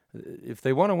if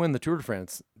they want to win the Tour de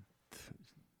France,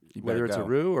 whether it's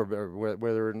Aru or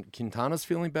whether Quintana's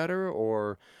feeling better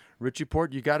or Richie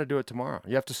Port, you got to do it tomorrow.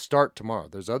 You have to start tomorrow.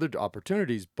 There's other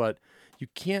opportunities, but you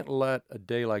can't let a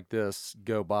day like this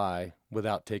go by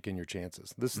without taking your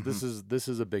chances. This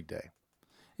is a big day.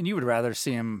 And you would rather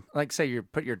see him, like, say you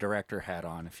put your director hat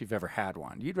on, if you've ever had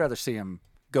one. You'd rather see him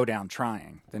go down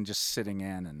trying than just sitting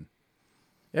in and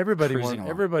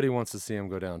everybody wants to see him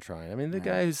go down trying. I mean, the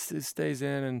guy who stays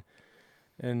in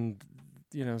and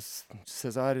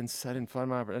says, I didn't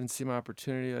see my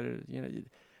opportunity.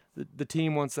 The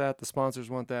team wants that, the sponsors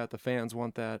want that, the fans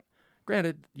want that.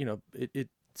 Granted, it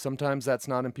sometimes that's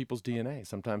not in people's DNA.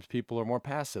 Sometimes people are more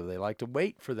passive. They like to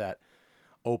wait for that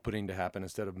opening to happen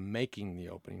instead of making the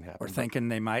opening happen. Or thinking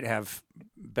they might have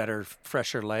better,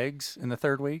 fresher legs in the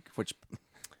third week, which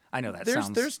I know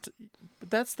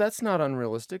that's not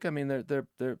unrealistic. I mean, there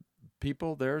are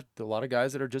a lot of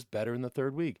guys that are just better in the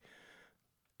third week.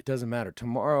 It doesn't matter.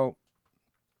 Tomorrow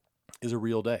is a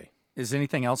real day. Does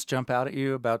anything else jump out at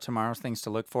you about tomorrow's things to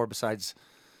look for besides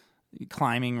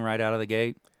climbing right out of the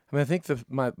gate? I mean, I think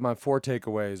my 4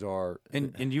 takeaways are...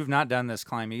 And you've not done this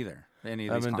climb either. I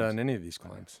haven't done any of these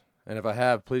climbs. And if I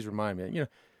have, please remind me.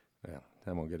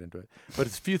 I won't get into it. But a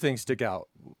few things stick out.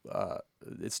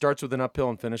 It starts with an uphill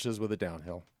and finishes with a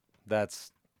downhill.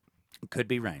 That's... Could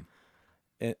be rain.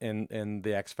 And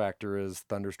the X factor is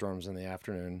thunderstorms in the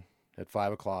afternoon at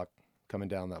 5 o'clock coming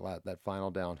down that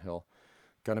final downhill.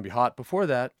 Going to be hot before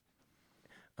that.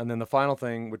 And then the final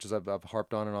thing, which is I've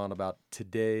harped on and on about,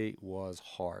 today was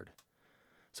hard.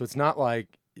 So it's not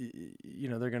like,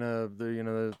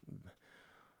 the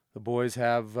boys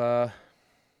have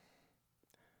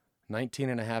 19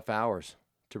 and a half hours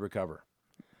to recover.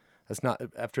 That's not,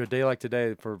 after a day like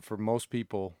today, for most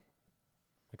people,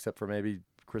 except for maybe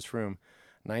Chris Froome,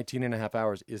 19 and a half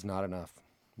hours is not enough.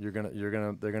 They're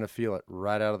gonna feel it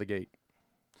right out of the gate.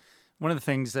 One of the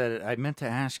things that I meant to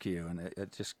ask you, and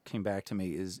it just came back to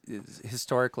me, is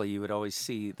historically you would always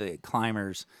see the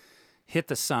climbers hit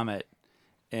the summit,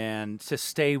 and to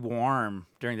stay warm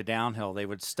during the downhill, they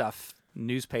would stuff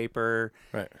newspaper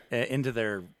into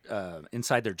their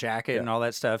inside their jacket and all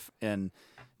that stuff. And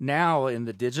now in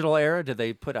the digital era, do they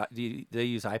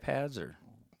use iPads or?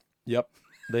 Yep,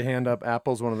 they hand up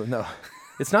apples. One of the no,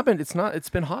 it's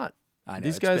been hot. I know,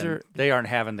 these guys they aren't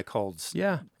having the colds.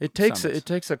 Yeah, it takes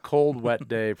a cold, wet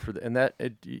day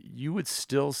you would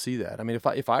still see that. I mean,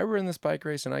 if I were in this bike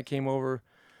race and I came over,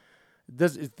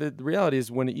 the reality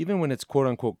is even when it's quote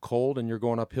unquote cold and you're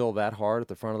going uphill that hard at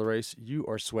the front of the race, you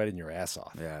are sweating your ass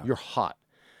off. Yeah. You're hot.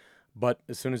 But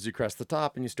as soon as you crest the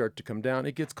top and you start to come down,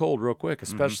 it gets cold real quick,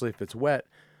 especially if it's wet.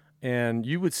 And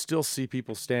you would still see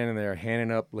people standing there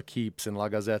handing up L'Equipes and La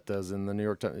Gazetas and the New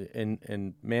York Times.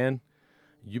 And man,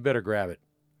 you better grab it.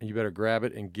 You better grab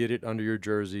it and get it under your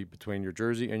jersey, between your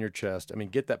jersey and your chest. I mean,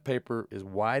 get that paper as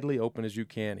widely open as you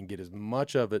can and get as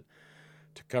much of it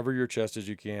to cover your chest as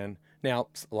you can. Now,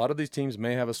 a lot of these teams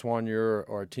may have a soigneur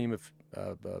or a team of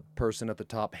a person at the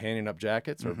top handing up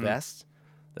jackets or vests.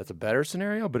 That's a better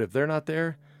scenario. But if they're not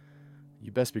there,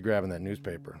 you best be grabbing that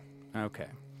newspaper. Okay.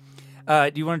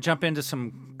 Do you want to jump into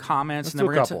some comments? Let's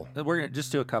do a couple. We're going to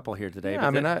just do a couple here today. Yeah,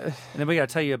 and then we got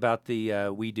to tell you about the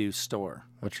We Do store.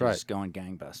 That's right. Is going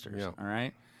gangbusters. Yeah. All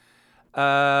right.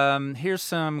 Here's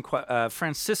some.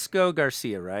 Francisco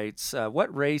Garcia writes,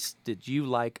 "What race did you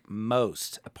like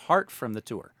most apart from the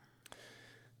Tour?"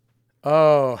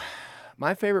 Oh,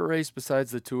 my favorite race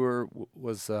besides the Tour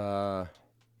was the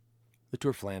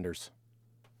Tour Flanders,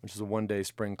 which is a one-day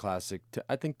spring classic.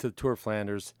 I think the Tour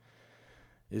Flanders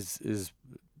is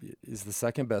the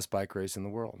second best bike race in the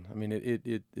world. I mean,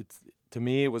 it's to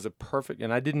me it was a perfect.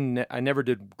 And I never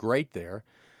did great there.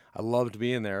 I loved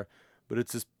being there, but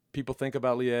it's just people think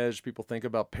about Liège, people think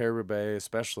about Paris-Roubaix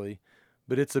especially,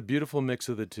 but it's a beautiful mix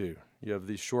of the two. You have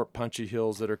these short, punchy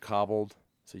hills that are cobbled.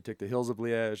 So you take the hills of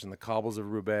Liège and the cobbles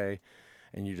of Roubaix,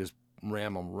 and you just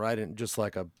ram them right in, just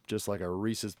like a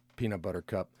Reese's peanut butter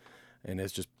cup, and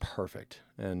it's just perfect.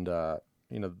 And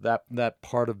that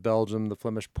part of Belgium, the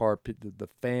Flemish part, the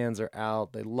fans are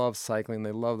out. They love cycling.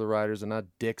 They love the riders. They're not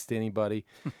dicks to anybody,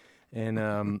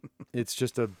 and it's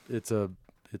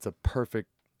a perfect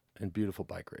and beautiful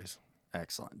bike race.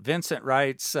 Excellent. Vincent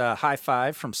writes, high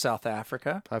five from South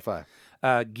Africa. High five.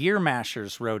 Gear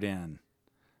Mashers wrote in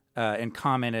and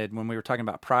commented when we were talking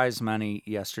about prize money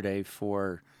yesterday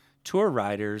for tour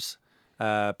riders.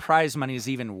 Prize money is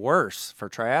even worse for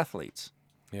triathletes.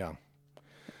 Yeah.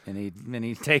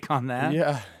 Any take on that?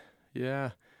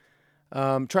 Yeah.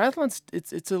 Triathlons,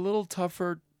 it's a little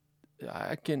tougher.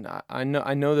 I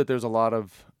know that there's a lot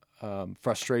of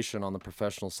frustration on the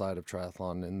professional side of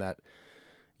triathlon in that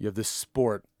you have this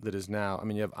sport that is now. I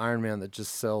mean, you have Ironman that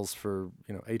just sells for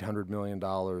 $800 million,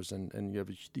 and you have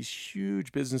these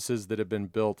huge businesses that have been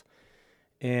built,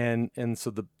 and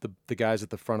so the guys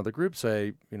at the front of the group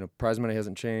say, prize money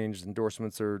hasn't changed,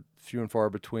 endorsements are few and far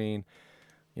between.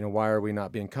 Why are we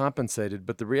not being compensated?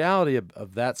 But the reality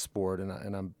of that sport, they're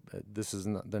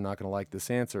not going to like this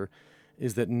answer,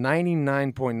 is that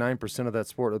 99.9% of that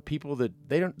sport are people that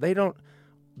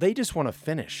they just want to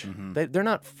finish. Mm-hmm. They're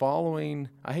not following.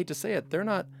 I hate to say it. They're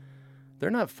not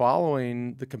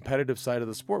following the competitive side of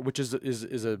the sport, which is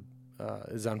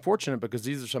unfortunate because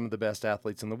these are some of the best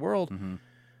athletes in the world. Mm-hmm.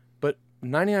 But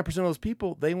 99% of those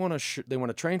people, they want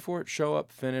to train for it, show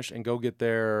up, finish, and go get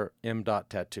their M.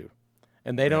 tattoo.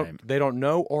 And they don't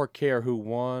know or care who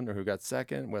won or who got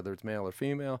second, whether it's male or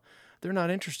female. They're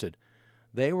not interested.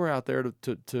 They were out there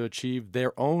to achieve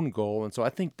their own goal, and so I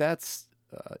think that's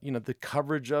the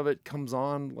coverage of it comes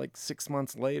on like 6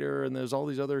 months later, and there's all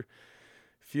these other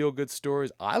feel-good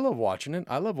stories. I love watching it.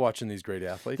 I love watching these great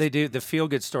athletes. They do. The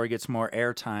feel-good story gets more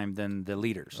airtime than the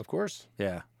leaders. Of course.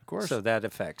 Yeah. Of course. So that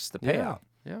affects the payout.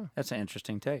 Yeah. That's an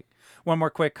interesting take. One more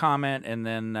quick comment, and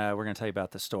then we're going to tell you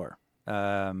about the store.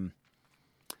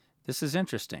 This is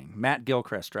interesting. Matt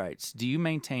Gilchrist writes, do you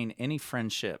maintain any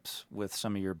friendships with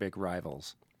some of your big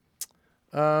rivals?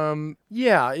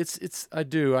 Yeah, I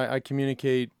do. I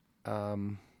communicate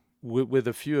with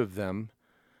a few of them.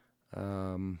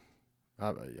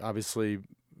 Obviously,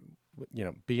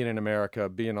 being in America,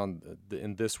 being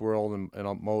in this world,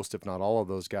 and most, if not all of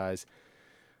those guys,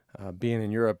 being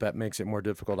in Europe, that makes it more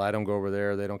difficult. I don't go over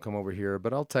there. They don't come over here.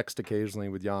 But I'll text occasionally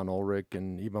with Jan Ullrich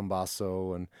and Ivan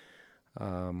Basso, and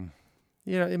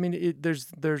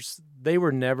they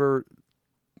were never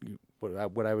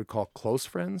what I would call close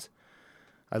friends.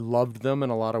 I loved them in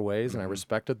a lot of ways, and I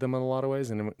respected them in a lot of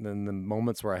ways. And in the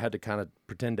moments where I had to kind of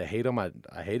pretend to hate them, I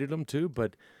hated them too.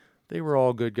 But they were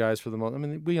all good guys for the most. I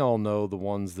mean, we all know the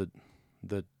ones that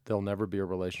there'll never be a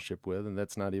relationship with, and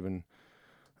that's not even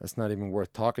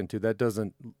worth talking to. That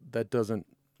doesn't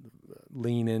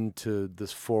lean into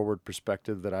this forward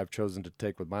perspective that I've chosen to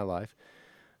take with my life.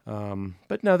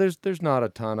 But no, there's not a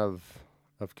ton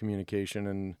of communication,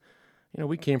 and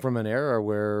we came from an era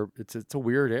where it's a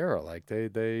weird era. Like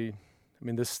I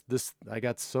mean, this I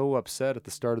got so upset at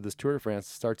the start of this Tour de France.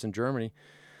 It starts in Germany,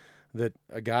 that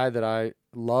a guy that I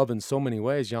love in so many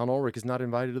ways, Jan Ullrich, is not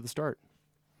invited to the start.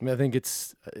 I mean, I think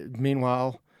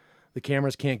meanwhile, the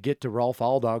cameras can't get to Rolf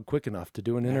Aldag quick enough to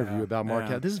do an interview about Mark.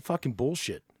 Yeah. This is fucking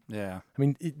bullshit. Yeah. I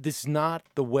mean, this is not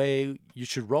the way you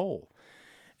should roll.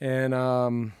 And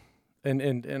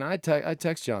I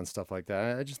text John stuff like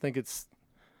that. I just think it's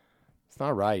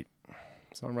not right.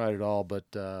 It's not right at all. But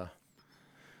yeah,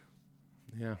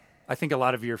 I think a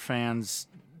lot of your fans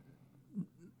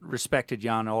respected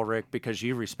Jan Ullrich because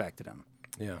you respected him.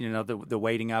 Yeah. The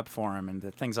waiting up for him and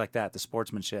the things like that, the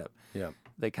sportsmanship. Yeah.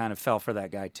 They kind of fell for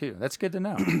that guy too. That's good to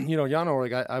know. Jan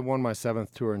Ullrich, I won my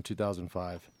 7th tour in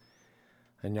 2005,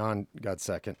 and Jan got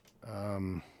second.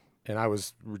 And I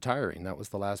was retiring. That was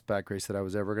the last back race that I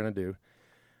was ever going to do.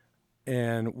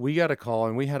 And we got a call,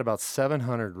 and we had about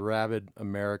 700 rabid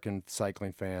American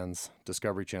cycling fans,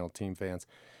 Discovery Channel team fans,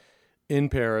 in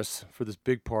Paris for this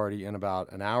big party. And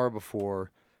about an hour before,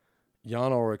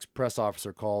 Jan Ullrich's press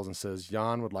officer calls and says,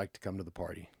 Jan would like to come to the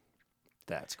party.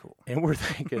 That's cool. And we're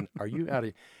thinking, are you out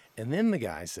of... And then the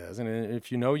guy says, and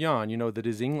if you know Jan, you know that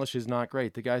his English is not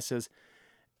great. The guy says,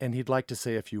 and he'd like to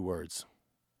say a few words.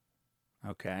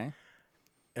 Okay.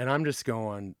 And I'm just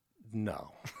going,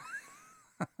 no.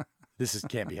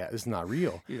 Can't be. This is not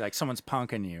real. You're like someone's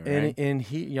punking you, right? And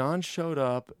Jan showed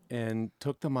up and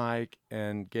took the mic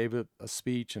and gave a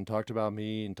speech and talked about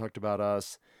me and talked about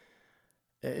us.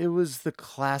 It was the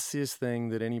classiest thing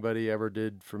that anybody ever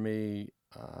did for me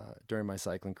during my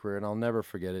cycling career, and I'll never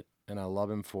forget it. And I love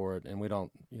him for it. And we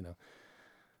don't,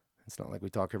 it's not like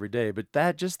we talk every day, but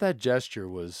that gesture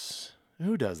was.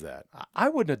 Who does that? I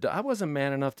wouldn't have. I wasn't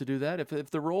man enough to do that.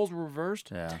 If the roles were reversed,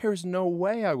 there's no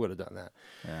way I would have done that.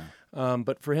 Yeah.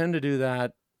 But for him to do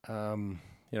that,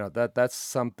 that's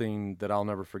something that I'll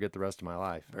never forget the rest of my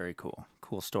life. Very cool.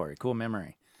 Cool story. Cool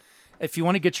memory. If you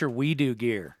want to get your We Do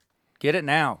gear, get it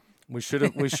now. We should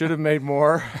have made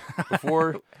more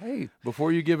before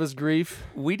you give us grief.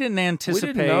 We didn't anticipate.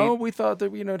 We didn't know. We thought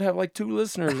that it'd have like 2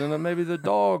 listeners, and then maybe the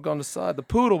dog on the side, the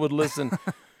poodle, would listen.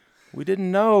 We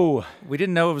didn't know. We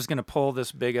didn't know it was going to pull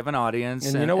this big of an audience.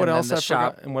 And you know what else I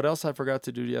forgot? And what else I forgot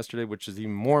to do yesterday, which is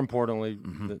even more importantly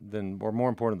more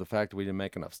important the fact that we didn't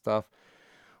make enough stuff,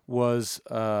 was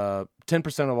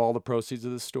 10% of all the proceeds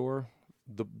of the store,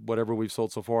 whatever we've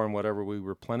sold so far and whatever we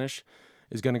replenish,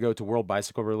 is going to go to World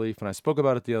Bicycle Relief. And I spoke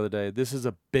about it the other day. This is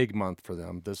a big month for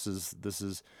them. This is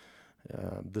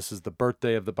the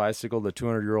birthday of the bicycle, the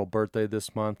 200-year-old birthday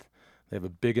this month. They have a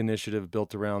big initiative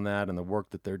built around that and the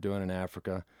work that they're doing in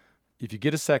Africa. If you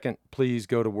get a second, please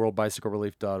go to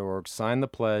worldbicyclerelief.org, sign the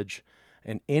pledge,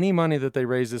 and any money that they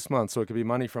raise this month, so it could be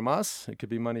money from us, it could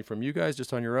be money from you guys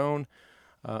just on your own,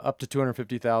 up to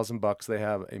 $250,000. They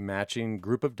have a matching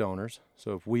group of donors.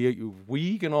 So if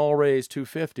we can all raise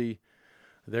 $250,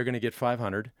 they're going to get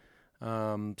 $500.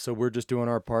 So we're just doing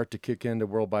our part to kick into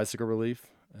World Bicycle Relief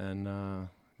and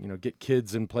get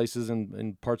kids in places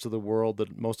in parts of the world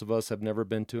that most of us have never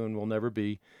been to and will never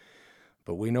be.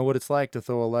 But we know what it's like to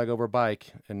throw a leg over a bike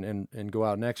and go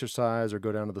out and exercise or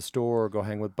go down to the store or go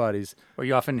hang with buddies. Or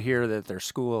you often hear that their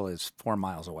school is 4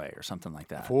 miles away or something like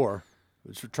that. 4.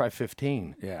 We should try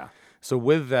 15. Yeah. So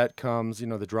with that comes, the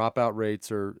dropout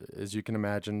rates are, as you can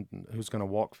imagine, who's going to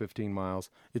walk 15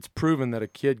 miles. It's proven that a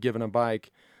kid given a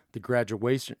bike, the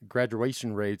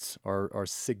graduation rates are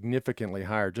significantly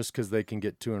higher just because they can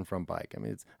get to and from bike.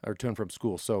 Or to and from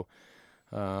school. So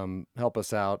help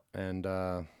us out, and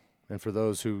for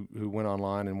those who went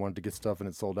online and wanted to get stuff and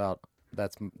it sold out,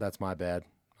 that's my bad.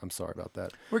 I'm sorry about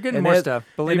that. We're getting more stuff.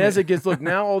 Believe me. As it gets, look,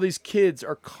 now all these kids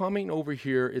are coming over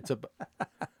here.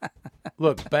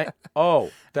 Look,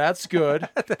 that's good.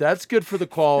 That's good for the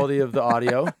quality of the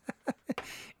audio.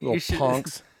 Little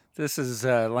punks. This is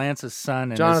Lance's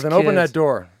son and Jonathan, his open kids. that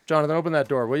door. Jonathan, open that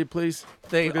door, will you please?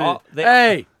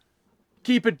 Hey,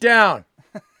 keep it down.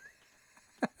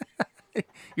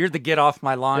 You're the get off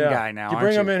my lawn guy now, you aren't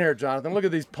bring you? them in here, Jonathan. Look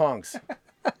at these punks.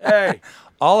 Hey.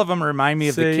 All of them remind me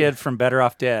of the kid from Better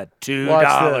Off Dead. $2.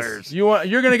 Watch this.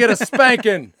 You're going to get a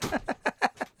spanking.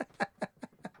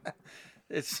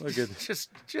 It's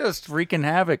just wreaking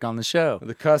havoc on the show.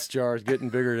 The cuss jar is getting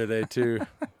bigger today, too.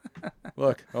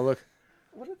 Look. What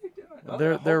are they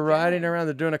doing? They're riding around.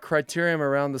 They're doing a criterium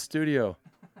around the studio.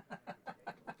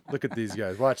 Look at these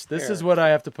guys. Watch. This is what I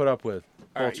have to put up with.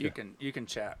 All right, you can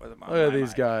chat with them. Look at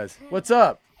these guys. What's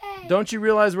up? Hey. Don't you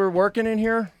realize we're working in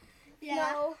here? Yeah.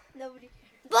 No, nobody.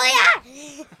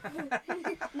 Booyah!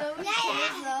 Nobody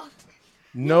cares, though.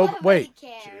 No, wait.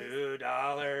 $2.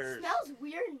 It smells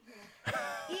weird in here.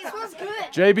 It smells good.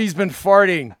 JB's been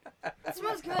farting. It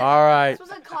smells good. All right. It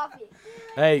smells like coffee.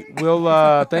 Hey,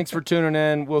 we'll thanks for tuning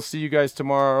in. We'll see you guys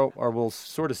tomorrow, or we'll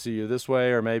sort of see you this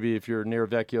way, or maybe if you're near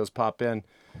Vecchio's, pop in.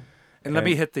 And let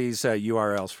me hit these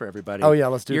URLs for everybody. Oh, yeah,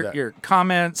 let's do that. Your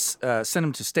comments, send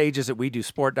them to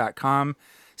stages@wedosport.com,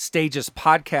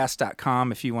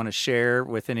 stagespodcast.com if you want to share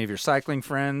with any of your cycling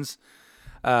friends.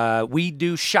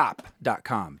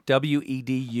 WeDoShop.com,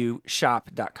 WEDU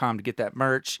shop.com to get that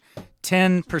merch.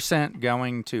 10%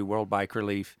 going to World Bike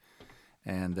Relief,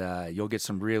 and you'll get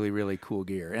some really, really cool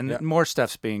gear. And more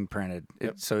stuff's being printed.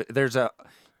 So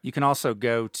you can also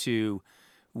go to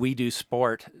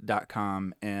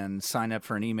WeDoSport.com and sign up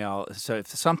for an email. So if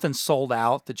something's sold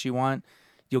out that you want,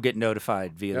 you'll get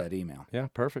notified via that email. Yeah,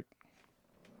 perfect.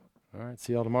 All right,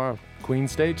 see y'all tomorrow. Queen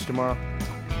Stage tomorrow.